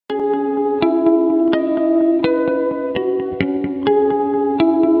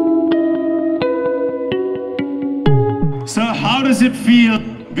So how does it feel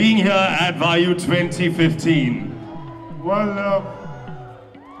being here at Vayu 2015? Well,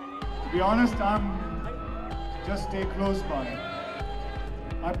 to be honest, I'm just stay close by.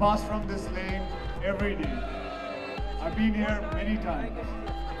 I pass from this lane every day. I've been here many times.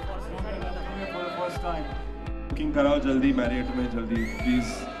 So I'm here for the first time. Booking karao jaldi, marry to me jaldi,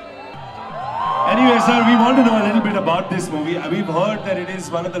 please. Anyway, sir, we want to know a little bit about this movie. We've heard that it is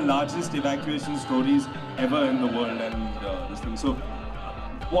one of the largest evacuation stories ever in the world, and this thing. So,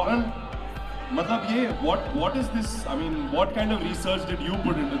 what is this? I mean, what kind of research did you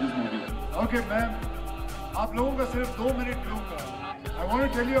put into this movie? Okay, ma'am. आप लोगों का सिर्फ 2 minute लूँगा. I want to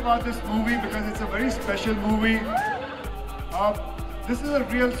tell you about this movie because it's a very special movie. This is a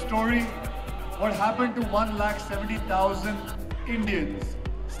real story. What happened to 1,70,000 Indians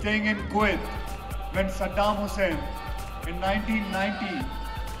staying in Kuwait when Saddam Hussein in 1990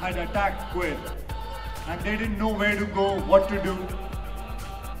 had attacked Kuwait and they didn't know where to go, what to do.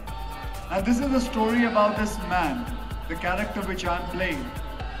 And this is the story about this man, the character which I'm playing,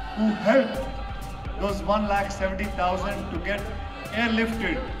 who helped those 1,70,000 to get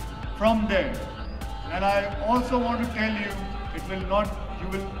airlifted from there. And I also want to tell you,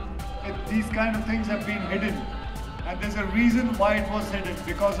 these kind of things have been hidden. And there's a reason why it was hidden,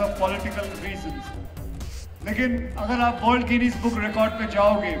 because of political reasons. लेकिन अगर आप World Guinness Book Record पे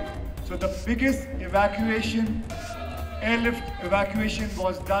जाओगे, so the biggest evacuation, airlift evacuation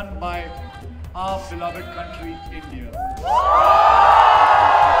was done by our beloved country, India.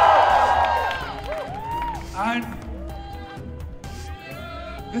 And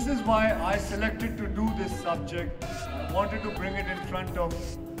this is why I selected to do this subject. I wanted to bring it in front of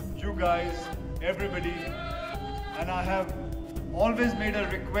you guys, everybody. And I have always made a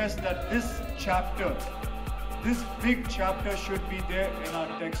request that this chapter, this big chapter should be there in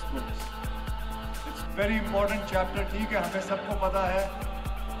our textbooks. It's very important chapter. ठीक है, हमें सबको पता है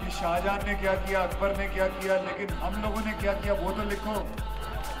कि शाहजहां ने क्या किया, अकबर ने क्या किया, लेकिन हम लोगों ने क्या किया वो तो लिखो.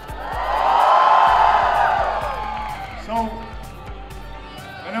 So,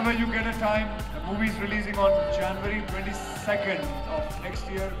 whenever you get a time, the movie is releasing on January 22nd of next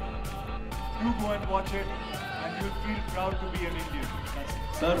year. Do go and watch it. And you'll feel proud to be an Indian.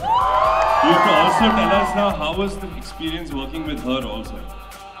 Sir, you have to also tell us now, how was the experience working with her also?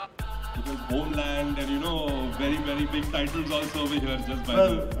 Because Homeland and very, very big titles also over here just by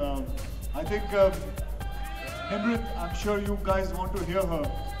I think Nimrat, I'm sure you guys want to hear her.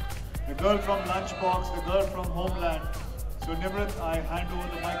 The girl from Lunchbox, the girl from Homeland. So Nimrat, I hand over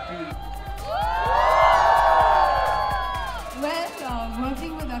the mic to you. Well,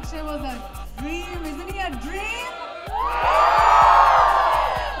 working with Akshay was a dream, isn't he a dream?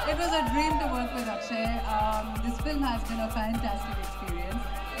 It was a dream to work with Akshay. This film has been a fantastic experience.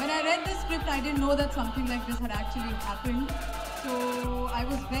 When I read the script, I didn't know that something like this had actually happened. So I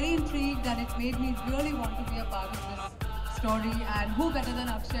was very intrigued and it made me really want to be a part of this story. And who better than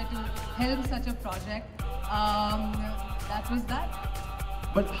Akshay to helm such a project? That was that.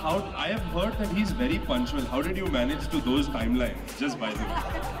 But I have heard that he's very punctual. How did you manage to those timelines, just by the way?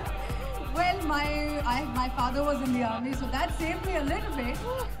 Well, my father was in the army, so that saved me a little bit.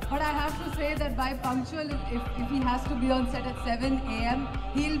 But I have to say that by punctual, if he has to be on set at 7 a.m.,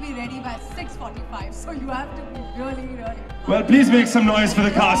 he'll be ready by 6:45. So you have to be really, really... Well, please make some noise for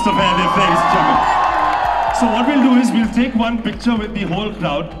the cast of Airlift, ladies and gentlemen. So what we'll do is we'll take one picture with the whole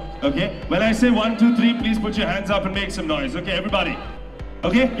crowd, okay? When I say 1, 2, 3, please put your hands up and make some noise, okay, everybody?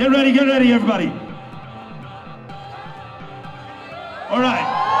 Okay, get ready, everybody. All right,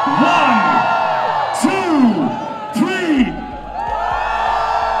 1, 2, 3.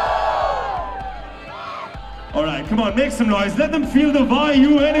 All right, come on, make some noise. Let them feel the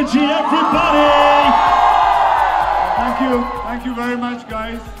Vayu energy, everybody. Thank you very much,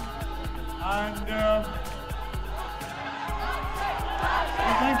 guys. And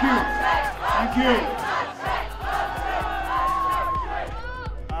thank you.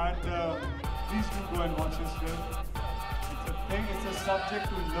 Please do go and watch this film. It's a subject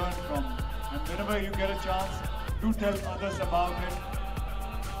to learn from. And whenever you get a chance, do tell others about it.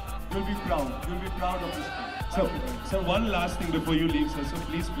 You'll be proud. You'll be proud of this film. So one last thing before you leave, sir. So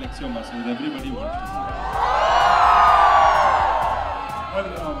please flex your muscles. Everybody wants to see. Well,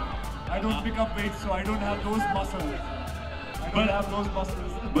 I don't pick up weights, so I don't have those muscles.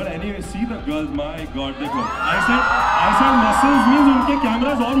 But anyway, see the girls, my God, देखो. I said muscles means उनके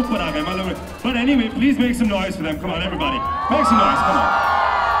cameras और ऊपर आ गए, मतलब. But anyway, please make some noise for them. Come on, everybody, make some noise. Come on.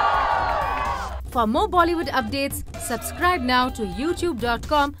 For more Bollywood updates, subscribe now to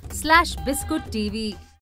youtube.com/biscuittv.